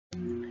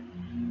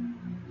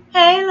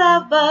Hey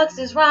love bugs,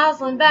 it's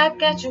Roslynn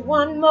back at you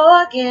one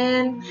more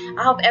again.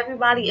 I hope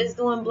everybody is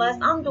doing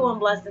blessed. I'm doing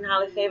blessed and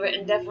highly favored,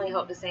 and definitely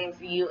hope the same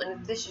for you. And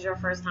if this is your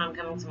first time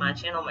coming to my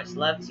channel, much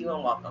love to you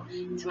and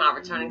welcome to my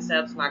returning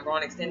subs, my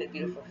growing extended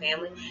beautiful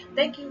family.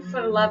 Thank you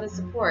for the love and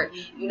support.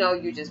 You know,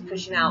 you're just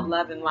pushing out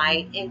love and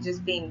light and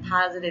just being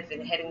positive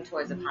and heading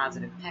towards a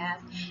positive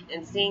path.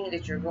 And seeing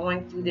that you're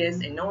going through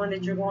this and knowing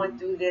that you're going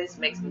through this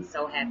makes me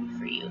so happy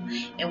for you.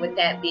 And with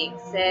that being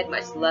said,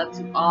 much love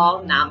to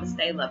all.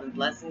 Namaste, love and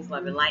blessings,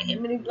 love and light,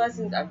 and many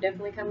blessings are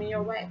definitely coming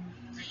your way.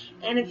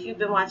 And if you've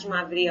been watching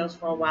my videos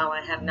for a while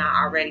and have not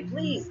already,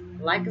 please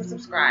like and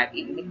subscribe.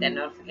 Even hit that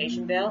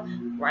notification bell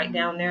right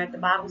down there at the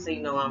bottom so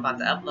you know I'm about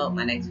to upload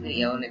my next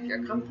video. And if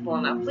you're comfortable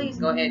enough, please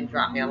go ahead and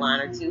drop me a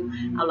line or two.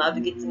 I love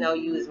to get to know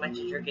you as much as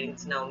you're getting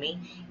to know me,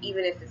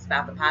 even if it's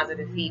about the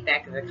positive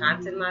feedback of the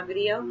content of my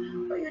video,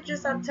 or you're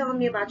just up telling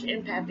me about your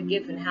empathic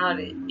gift and how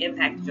it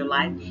impacted your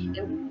life,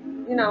 and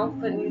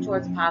putting you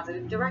towards a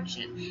positive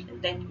direction.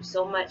 And thank you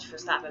so much for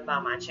stopping by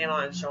my channel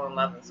and showing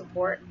love and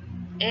support.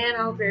 And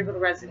I hope you're able to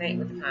resonate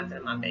with the content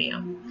of my video.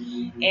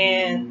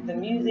 And the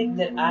music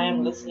that I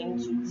am listening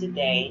to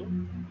today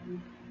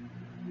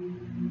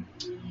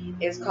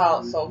is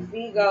called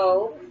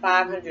Solfigo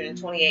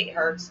 528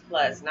 hertz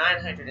plus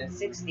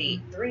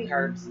 963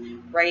 hertz.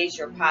 Raise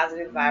your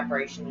positive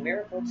vibration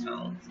miracle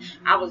tones.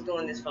 I was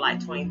doing this for like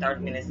 20-30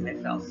 minutes and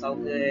it felt so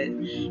good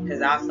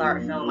because I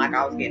started feeling like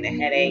I was getting a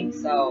headache.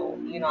 So,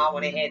 I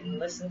went ahead and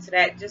listened to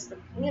that just to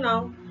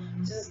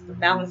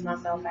balance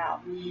myself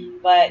out.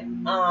 But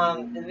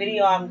the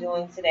video I'm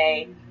doing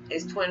today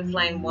is Twin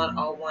Flame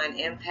 101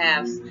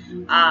 Empaths.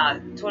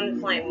 Twin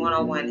Flame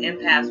 101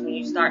 Empaths, when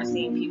you start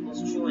seeing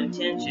people's true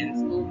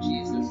intentions, oh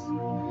Jesus,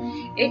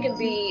 it can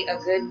be a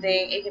good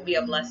thing, it can be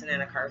a blessing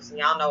and a curse, and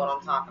y'all know what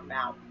I'm talking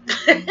about.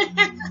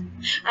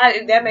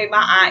 That made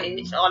my eye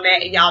itch on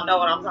that, and y'all know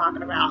what I'm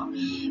talking about,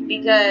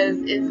 because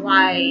it's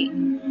like,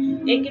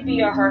 it could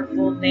be a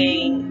hurtful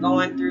thing,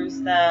 going through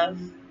stuff.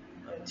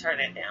 Let me turn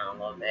it down a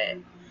little bit.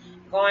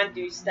 Going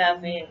through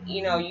stuff and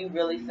you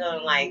really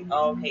feeling like,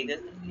 oh, okay,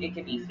 it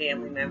could be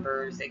family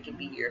members, it could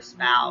be your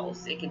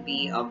spouse, it could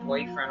be a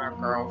boyfriend or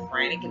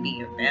girlfriend, it could be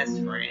your best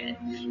friend,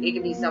 it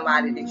could be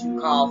somebody that you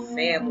call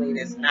family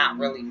that's not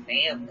really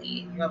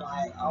family. You're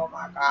like, oh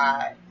my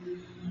God,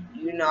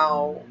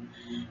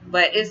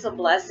 but it's a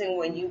blessing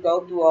when you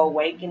go through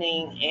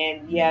awakening.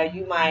 And yeah,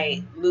 you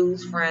might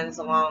lose friends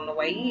along the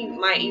way, you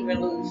might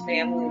even lose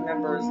family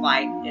members,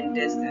 like in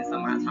distance.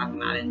 I'm not talking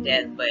about in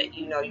death, but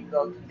you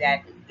go through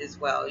that as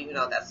well.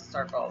 That's the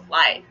circle of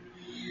life.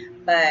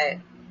 But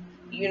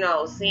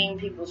seeing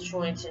people's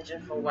true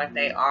intention for what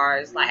they are,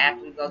 it's like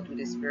after we go through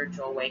this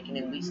spiritual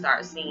awakening, we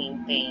start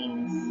seeing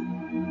things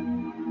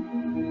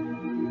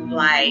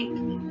like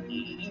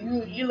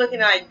you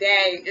looking at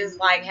day is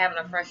like having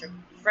a fresh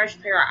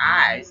pair of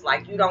eyes.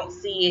 Like, you don't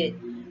see it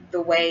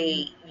the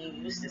way you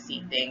used to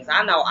see things.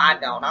 I know I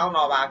don't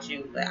know about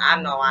you, but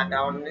I know I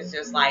don't. And it's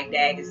just like,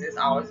 dag, it's just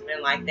always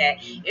been like that.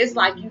 It's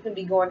like you can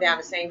be going down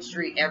the same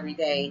street every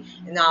day,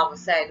 and all of a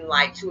sudden,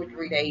 like 2 or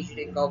 3 days you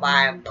didn't go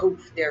by, and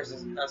poof, there's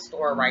a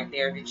store right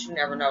there that you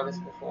never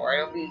noticed before.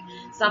 It'll be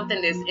something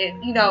that's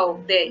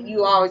that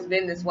you always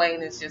been this way,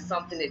 and it's just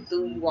something that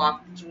threw you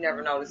off that you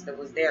never noticed that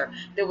was there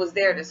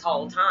this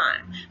whole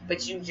time,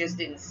 but you just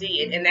didn't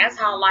see it. And that's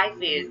how life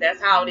is.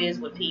 That's how it is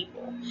with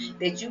people,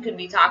 that you can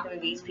be talking to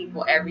these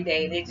people every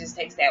day, and it just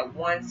takes that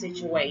one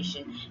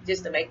situation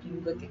just to make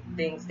you look at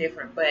things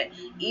different. But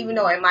even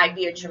though it might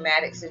be a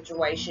traumatic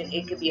situation,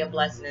 it could be a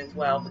blessing as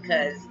well,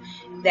 because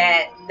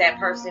that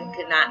person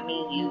could not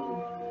mean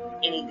you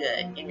any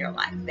good in your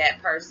life.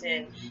 That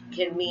person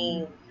could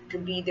be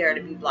there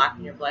to be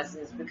blocking your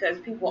blessings, because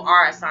people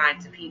are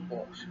assigned to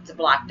people to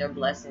block their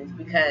blessings,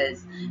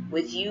 because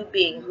with you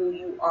being who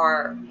you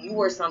are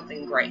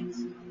something great.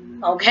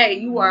 Okay,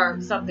 you are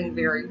something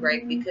very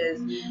great,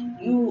 because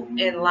you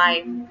in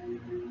life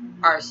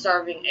are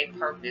serving a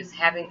purpose,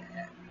 having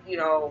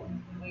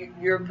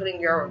you're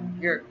putting your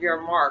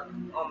mark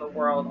on the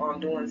world, on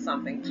doing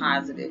something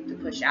positive, to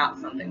push out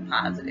something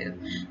positive.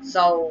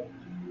 So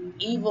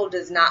evil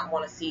does not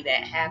want to see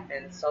that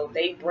happen, so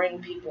they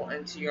bring people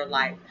into your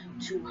life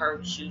to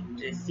hurt you,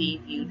 to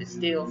deceive you, to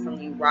steal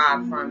from you,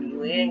 rob from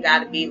you. It ain't got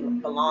to be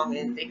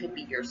belongings. It could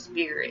be your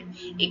spirit,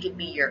 it could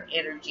be your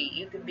energy.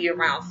 You could be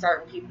around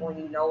certain people, and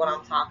you know what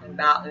I'm talking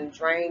about, and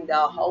drain the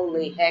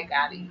holy heck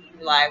out of you.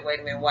 You're like, wait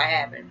a minute, what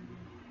happened?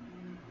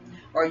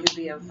 Or you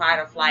be in fight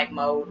or flight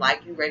mode,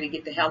 like you ready to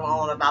get the hell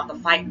on, about to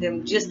fight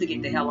them just to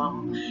get the hell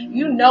on.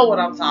 You know what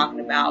I'm talking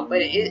about. But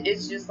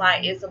it's just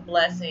like, it's a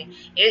blessing.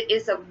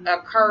 It's a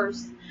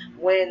curse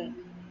when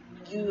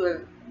you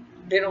have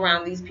been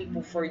around these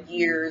people for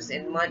years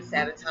and months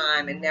at a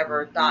time and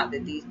never thought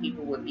that these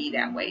people would be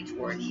that way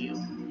towards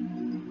you.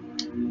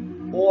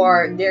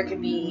 Or there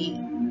could be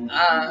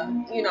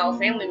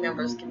family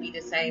members can be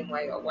the same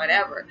way or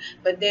whatever.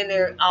 But then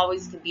there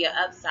always can be an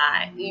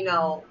upside.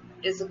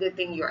 it's a good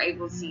thing you're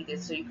able to see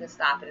this so you can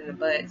stop it in the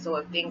bud. So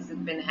if things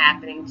have been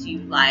happening to you,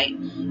 like,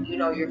 you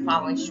know, you're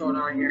falling short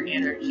on your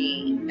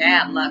energy,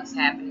 bad luck's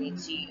happening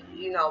to you,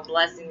 you know,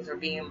 blessings are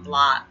being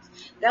blocked,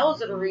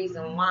 those are the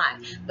reason why.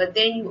 But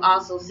then you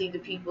also see the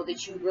people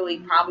that you really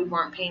probably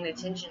weren't paying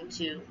attention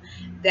to,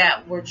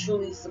 that were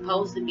truly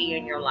supposed to be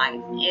in your life,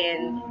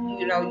 and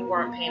you know, you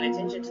weren't paying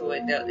attention to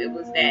it. It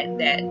was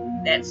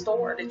that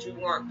store that you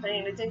weren't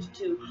paying attention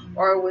to,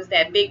 or it was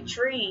that big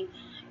tree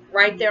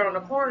right there on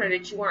the corner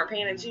that you weren't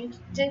paying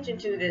attention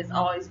to, that's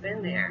always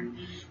been there.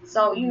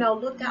 So, you know,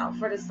 look out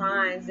for the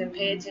signs and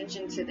pay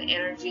attention to the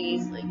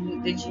energies that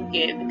you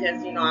get,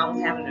 because, you know, I was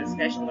having a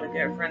discussion with a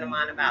good friend of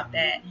mine about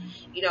that,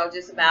 you know,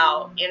 just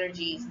about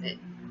energies that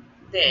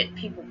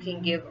people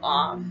can give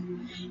off,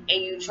 and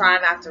you try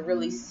not to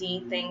really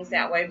see things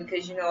that way,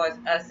 because, you know, as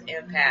us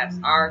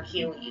empaths, our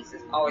Achilles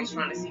is always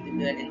trying to see the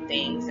good in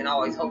things and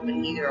always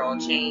hoping either it'll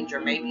change, or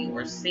maybe you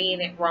were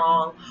seeing it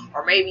wrong,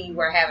 or maybe you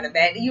were having a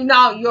bad, you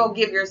know, you'll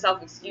give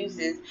yourself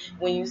excuses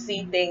when you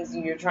see things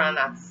and you're trying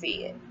not to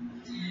see it.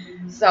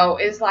 So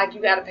it's like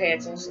you got to pay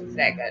attention to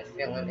that gut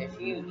feeling. If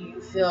you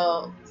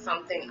feel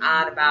something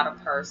odd about a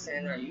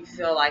person, or you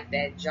feel like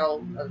that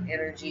jolt of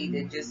energy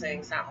that just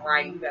ain't something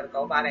right, you got to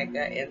go by that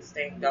gut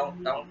instinct.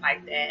 Don't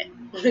fight that.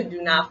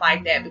 Do not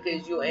fight that,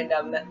 because you'll end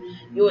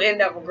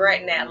up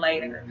regretting that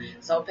later.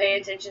 So pay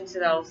attention to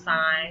those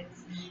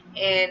signs,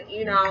 and,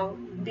 you know,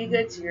 be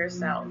good to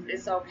yourself.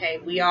 It's okay.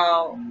 We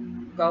all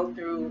go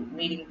through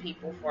meeting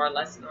people for a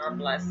lesson or a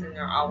blessing.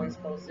 They're always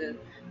supposed to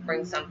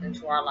bring something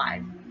to our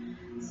life.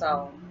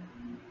 So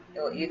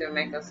it'll either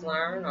make us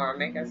learn, or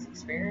make us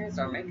experience,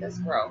 or make us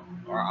grow,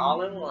 or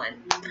all in one.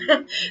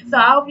 So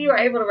I hope you were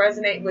able to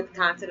resonate with the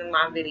content of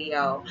my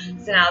video.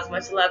 Send out as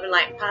much love and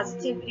light and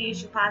positivity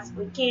as you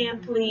possibly can.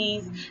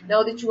 Please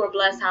know that you are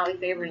blessed, highly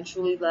favored, and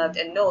truly loved,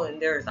 and knowing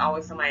there is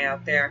always somebody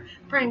out there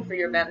praying for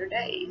your better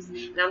days.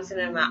 And I'm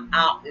sending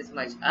out as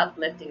much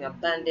uplifting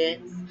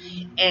abundance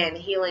and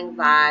healing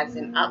vibes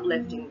and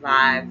uplifting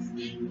vibes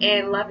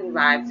and loving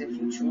vibes if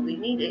you truly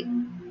need it.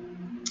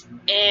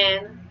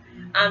 And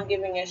I'm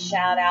giving a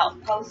shout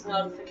out, post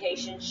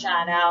notification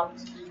shout out.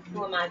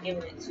 Who am I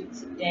giving it to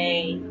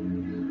today?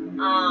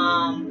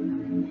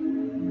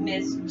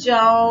 Miss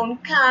Joan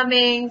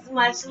Cummings.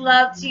 Much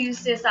love to you,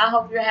 sis. I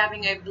hope you're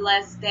having a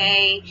blessed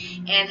day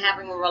and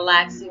having a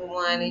relaxing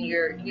one, and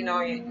you're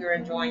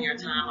enjoying your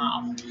time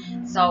off.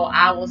 So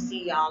I will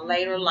see y'all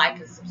later. Like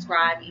and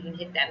subscribe, even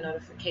hit that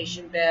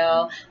notification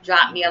bell.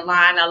 Drop me a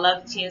line. I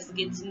love the chance to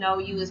get to know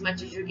you as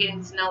much as you're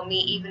getting to know me,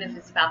 even if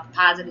it's about the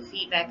positive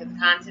feedback of the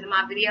content of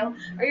my video,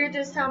 or you're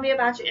just telling me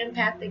about your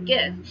empathic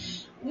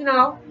gift. You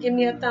know, give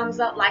me a thumbs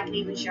up, like, and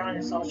even share on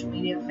your social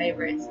media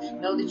favorites.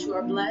 Know that you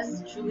are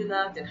blessed, truly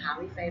loved, and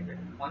highly favored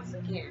once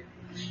again.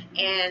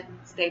 And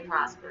stay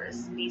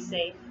prosperous, be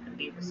safe, and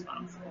be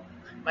responsible.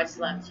 Much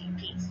love to you.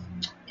 Peace,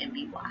 and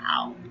be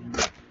wild.